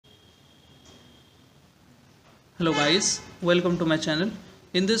Hello guys, welcome to my channel.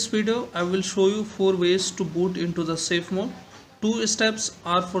 In this video I will show you 4 ways to boot into the safe mode. 2 steps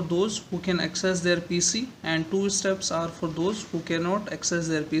are for those who can access their PC and 2 steps are for those who cannot access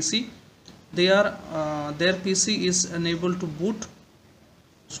their PC. Their PC is unable to boot.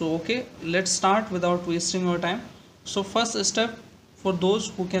 So okay, let's start without wasting our time. So first step, for those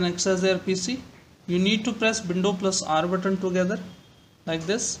who can access their PC, you need to press Windows plus R button together like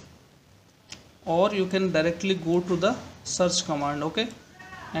this, or you can directly go to the search command, okay,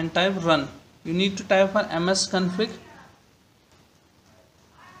 and type run. You need to type for msconfig,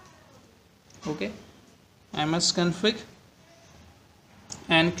 okay, msconfig,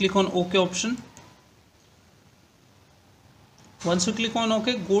 and click on OK option. Once you click on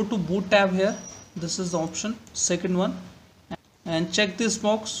OK, go to boot tab here. This is the option, second one, and check this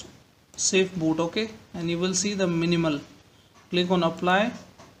box, safe boot, okay, and you will see the minimal. Click on apply,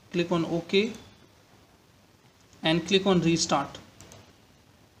 click on OK, and click on restart.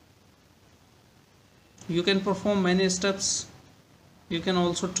 You can perform many steps. You can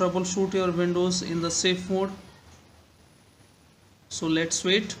also troubleshoot your Windows in the safe mode. So let's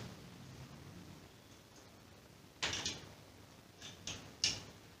wait.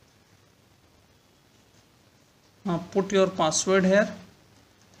 Now put your password here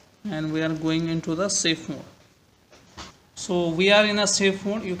and we are going into the safe mode. So we are in a safe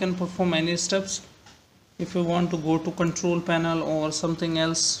mode. You can perform any steps. If you want to go to control panel or something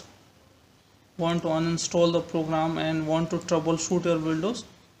else, want to uninstall the program and want to troubleshoot your Windows,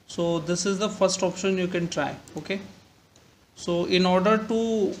 so this is the first option you can try, okay. So in order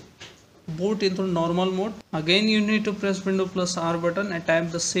to boot into normal mode, again you need to press Windows plus R button and type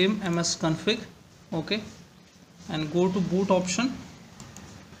the same msconfig, okay, and go to boot option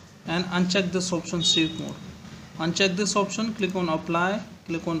and uncheck this option, safe mode. Uncheck this option, click on apply,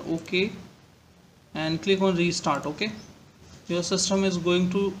 click on OK, and click on restart, okay. Your system is going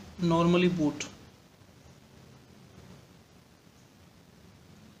to normally boot.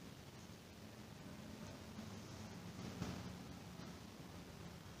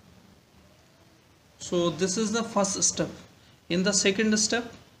 So this is the first step. In the second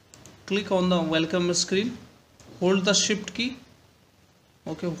step, click on the welcome screen, hold the shift key,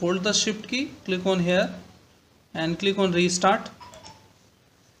 okay, hold the shift key, click on here and click on restart,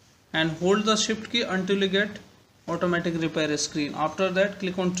 and hold the shift key until you get automatic repair screen. After that,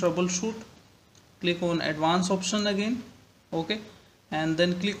 click on troubleshoot, click on advanced option again, okay, and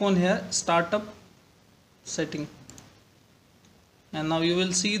then click on here startup setting, and now you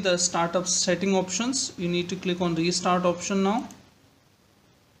will see the startup setting options. You need to click on restart option now.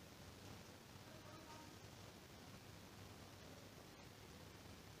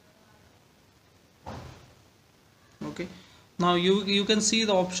 Okay, now you can see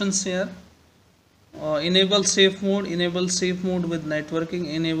the options here. Enable safe mode, enable safe mode with networking,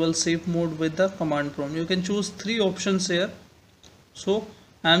 enable safe mode with the command prompt. You can choose 3 options here. So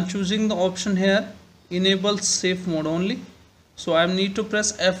I am choosing the option here, enable safe mode only. So I need to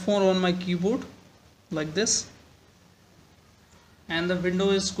press F4 on my keyboard like this, and the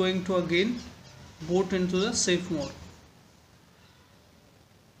window is going to again boot into the safe mode.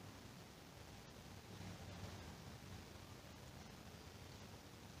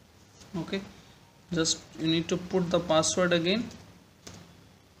 Okay, just you need to put the password again.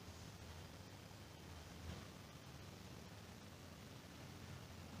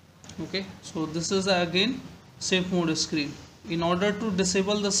 Okay, so this is again safe mode screen. In order to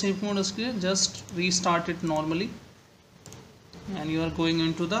disable the safe mode screen, just restart it normally and you are going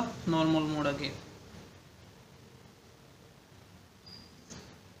into the normal mode again.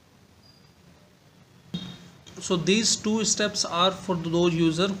 So these 2 steps are for those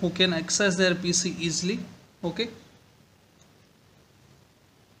users who can access their PC easily, okay,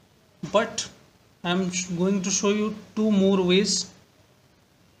 but I am going to show you 2 more ways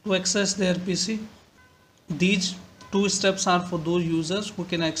to access their PC. These 2 steps are for those users who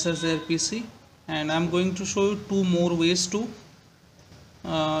can access their PC, and I am going to show you 2 more ways to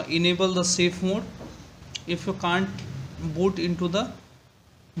enable the safe mode if you can't boot into the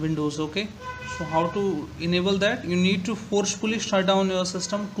Windows, okay. So how to enable that? You need to forcefully shut down your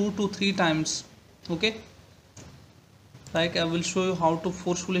system 2 to 3 times, okay. Like I will show you how to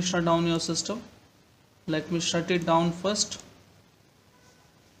forcefully shut down your system. Let me shut it down first,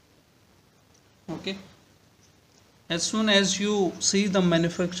 okay. As soon as you see the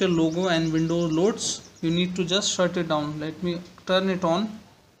manufacturer logo and Windows loads, you need to just shut it down. Let me turn it on,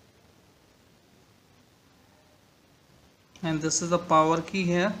 and this is the power key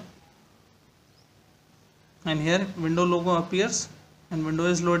here, and here window logo appears and window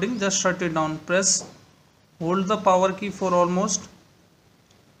is loading. Just shut it down, press hold the power key for almost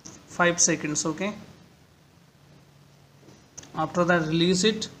 5 seconds. Okay, after that release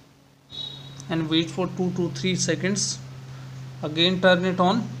it and wait for 2 to 3 seconds. Again turn it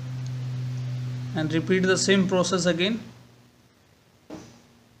on and repeat the same process again.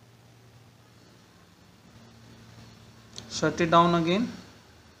 Shut it down again.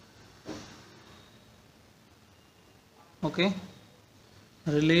 Okay,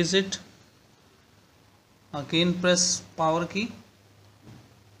 release it, again press power key,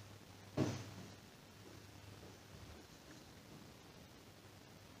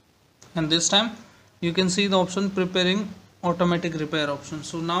 and this time you can see the option preparing automatic repair option.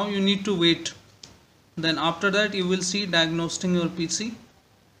 So now you need to wait, then after that you will see diagnosing your PC.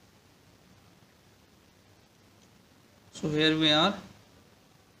 So here we are.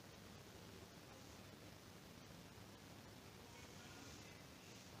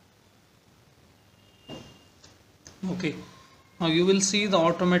 Okay, now you will see the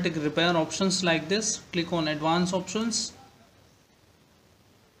automatic repair options like this. Click on advanced options,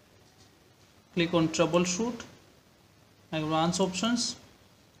 click on troubleshoot, advanced options,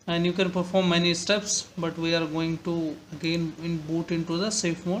 and you can perform many steps, but we are going to again boot into the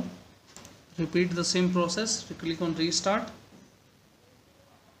safe mode. Repeat the same process. Click on restart.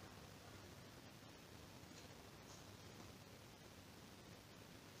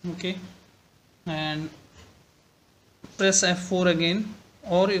 Okay, and press F4 again,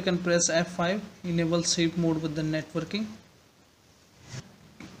 or you can press F5. Enable safe mode with the networking.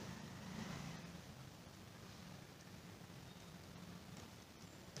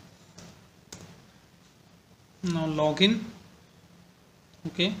 Now login.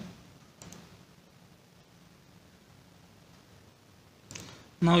 Okay,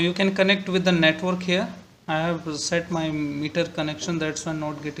 now you can connect with the network here. I have set my meter connection, that's why I'm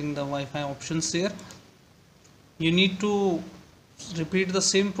not getting the Wi-Fi options here. You need to repeat the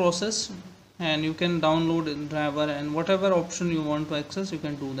same process, and you can download driver and whatever option you want to access, you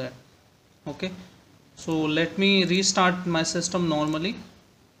can do that. Okay, so let me restart my system normally.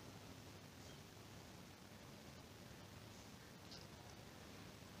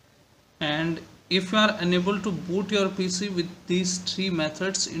 And if you are unable to boot your PC with these 3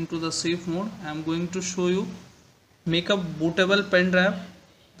 methods into the safe mode, I am going to show you. Make a bootable pen drive.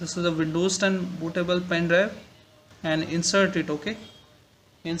 This is a Windows 10 bootable pen drive, and insert it. Okay,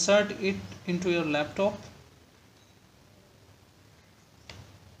 insert it into your laptop.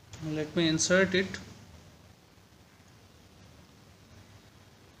 Let me insert it.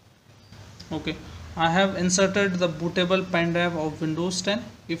 Okay, I have inserted the bootable pen drive of Windows 10.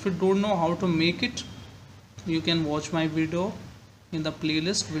 If you don't know how to make it, you can watch my video in the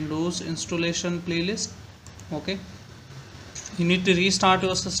playlist, Windows installation playlist. Okay, you need to restart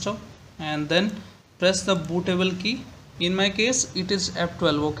your system and then press the bootable key. In my case it is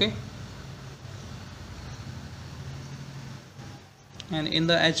F12. Okay, and in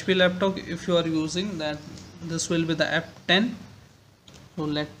the HP laptop, if you are using that, this will be the F10. So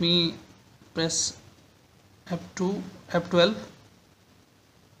let me press F2, F12.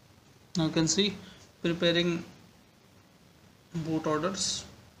 Now you can see preparing boot orders.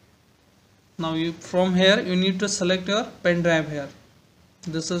 Now you, from here you need to select your pen drive here.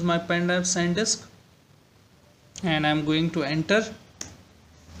 This is my pen drive SanDisk, and I'm going to enter,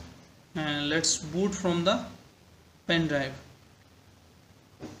 and let's boot from the pen drive.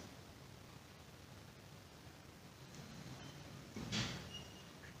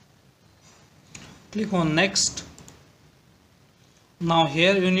 Click on next. Now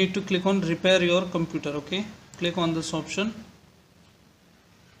here you need to click on repair your computer. Okay, click on this option.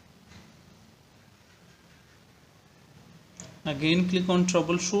 Again click on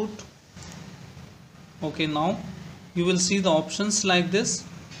troubleshoot. Okay, now you will see the options like this,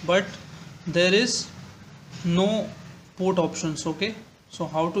 but there is no boot options. Okay, so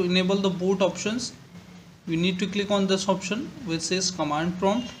how to enable the boot options? You need to click on this option which says command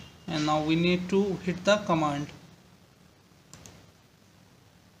prompt, and now we need to hit the command.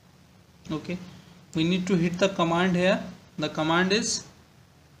 Okay, we need to hit the command here. The command is,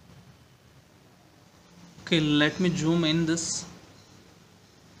 okay, let me zoom in this,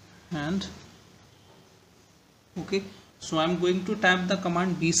 and okay, so I'm going to type the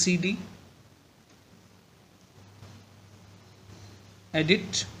command bcdedit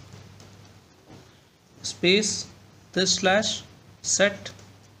space this slash set,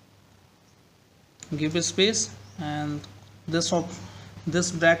 give a space, and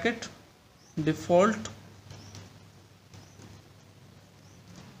this bracket default,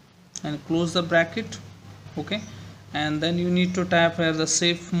 and close the bracket. Okay, and then you need to type here the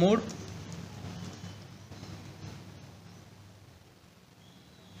safe mode,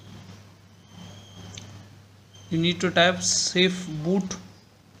 you need to type safeboot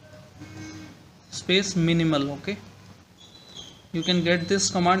space minimal. Okay, you can get this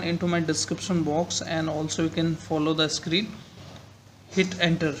command into my description box, and also you can follow the screen. Hit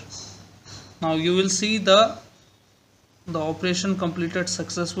enter. Now you will see the operation completed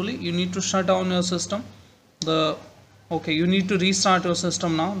successfully. You need to shut down your system. You need to restart your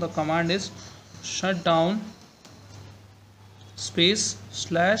system now. The command is shut down space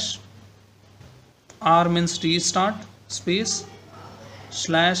slash r means restart space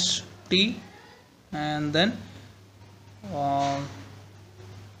slash t, and then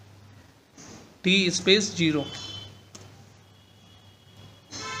t space 0.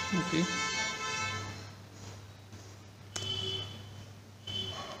 Okay,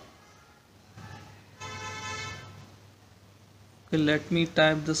 let me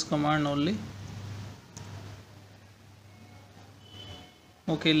type this command only.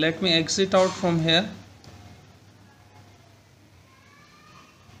 Okay, let me exit out from here.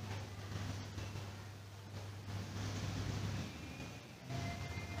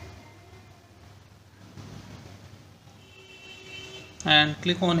 And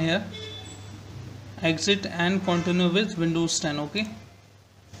click on here, exit, and continue with Windows 10. Okay,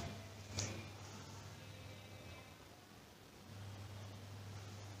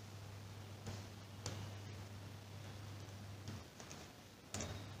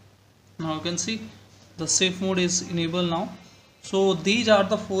 now you can see the safe mode is enabled now. So these are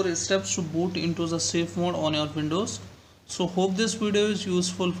the 4 steps to boot into the safe mode on your Windows. So hope this video is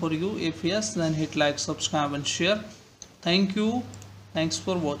useful for you. If yes, then hit like, subscribe and share. Thank you. Thanks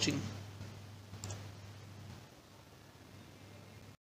for watching.